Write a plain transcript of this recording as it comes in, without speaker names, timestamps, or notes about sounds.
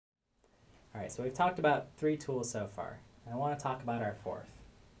Alright, so we've talked about 3 tools so far. And I want to talk about our 4th,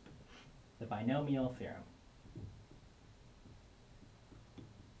 the binomial theorem.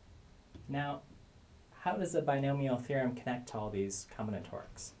 Now, how does the binomial theorem connect to all these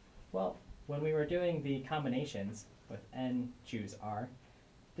combinatorics? Well, when we were doing the combinations with n choose r,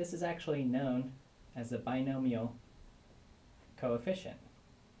 this is actually known as the binomial coefficient.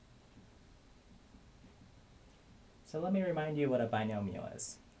 So let me remind you what a binomial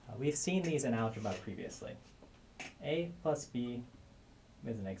is. We've seen these in algebra previously. A plus b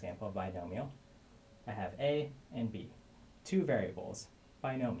is an example of binomial. I have a and b, 2 variables,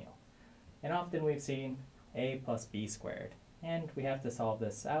 binomial. And often we've seen a plus b squared. And we have to solve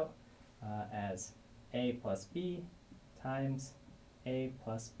this out as a plus b times a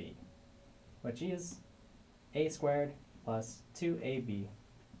plus b, which is a squared plus 2ab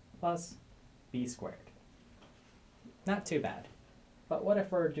plus b squared. Not too bad. But what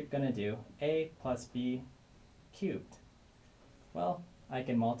if we're going to do a plus b cubed? Well, I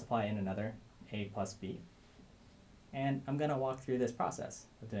can multiply in another a plus b. And I'm going to walk through this process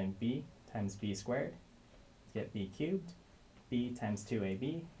of doing b times b squared to get b cubed, b times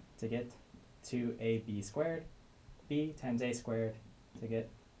 2ab to get 2ab squared, b times a squared to get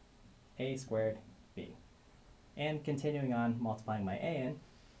a squared b. And continuing on multiplying my a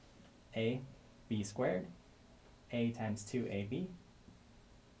in, b squared, a times 2ab,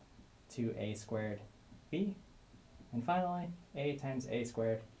 2a squared b, and finally a times a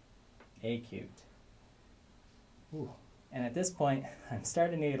squared, a cubed. Ooh. And at this point, I'm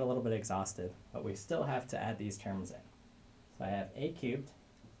starting to get a little bit exhausted, but we still have to add these terms in. So I have a cubed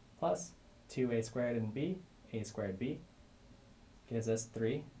plus 2a squared and b, a squared b, gives us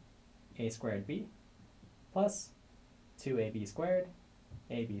 3a squared b, plus 2ab squared,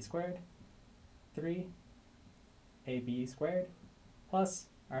 3ab squared, plus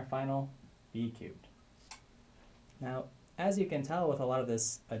our final b cubed. Now, as you can tell with a lot of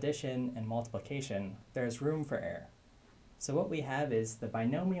this addition and multiplication, there's room for error. So what we have is the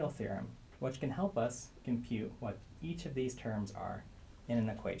binomial theorem, which can help us compute what each of these terms are in an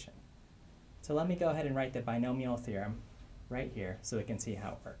equation. So let me go ahead and write the binomial theorem right here so we can see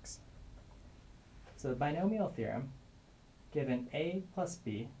how it works. So the binomial theorem, given a plus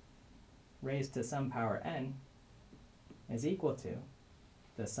b raised to some power n, is equal to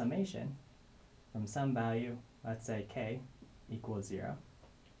the summation from some value, let's say k equals 0,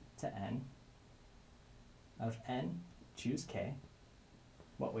 to n of n, choose k,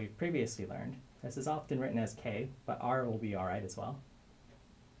 what we've previously learned. This is often written as k, but r will be alright as well,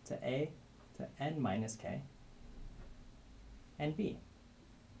 to a to n minus k, and b.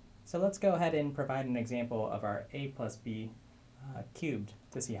 So let's go ahead and provide an example of our a plus b cubed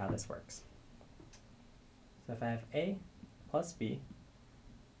to see how this works. So if I have a plus b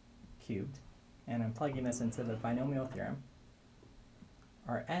cubed, and I'm plugging this into the binomial theorem,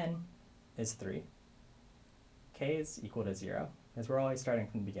 our n is 3, k is equal to 0, because we're always starting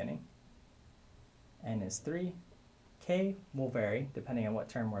from the beginning, n is 3, k will vary depending on what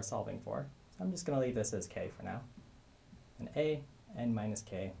term we're solving for, so I'm just going to leave this as k for now, and a, n minus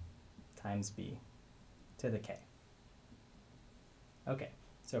k, times b to the k. Okay,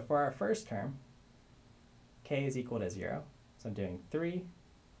 so for our first term, k is equal to 0, so I'm doing 3,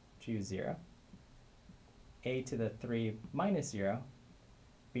 choose 0, a to the 3 minus 0,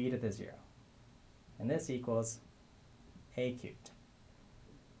 b to the 0. And this equals a cubed.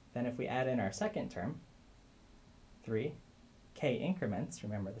 Then if we add in our second term, 3, k increments,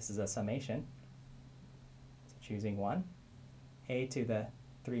 remember this is a summation, so choosing 1, a to the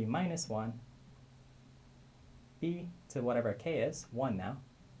 3 minus 1, b to whatever k is, 1 now.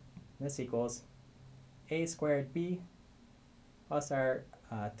 This equals a squared b plus our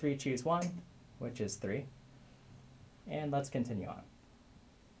 3 choose 1, which is 3. And let's continue on.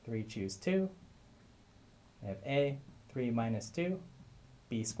 3 choose 2. We have a, 3 minus 2,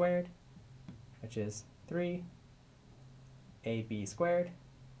 b squared, which is 3, ab squared.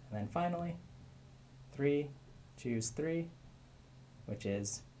 And then finally, 3 choose 3, which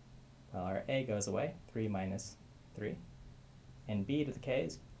is, well, our a goes away, 3 minus 3. And b to the k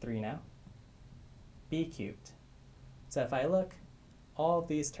is 3 now. B cubed. So if I look, all of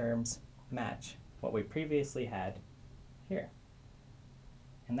these terms match what we previously had here.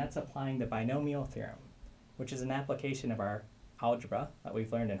 And that's applying the binomial theorem, which is an application of our algebra that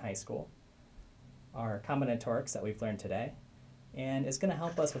we've learned in high school, our combinatorics that we've learned today, and is going to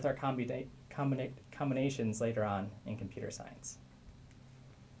help us with our combinations later on in computer science.